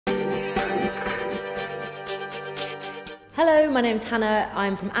Hello, my name's Hannah.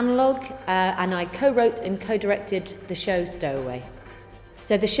 I'm from Analog and I co-wrote and co-directed the show Stowaway.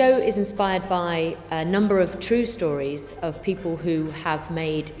 So the show is inspired by a number of true stories of people who have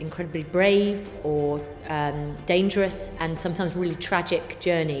made incredibly brave or dangerous and sometimes really tragic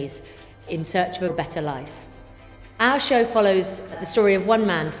journeys in search of a better life. Our show follows the story of one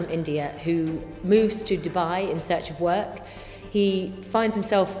man from India who moves to Dubai in search of work. He finds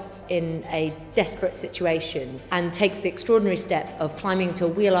himself in a desperate situation and takes the extraordinary step of climbing into a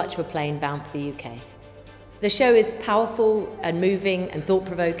wheel arch of a plane bound for the UK. The show is powerful and moving and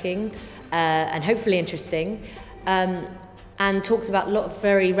thought-provoking and hopefully interesting and talks about a lot of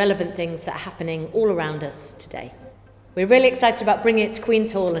very relevant things that are happening all around us today. We're really excited about bringing it to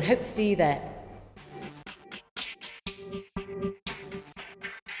Queen's Hall and hope to see you there.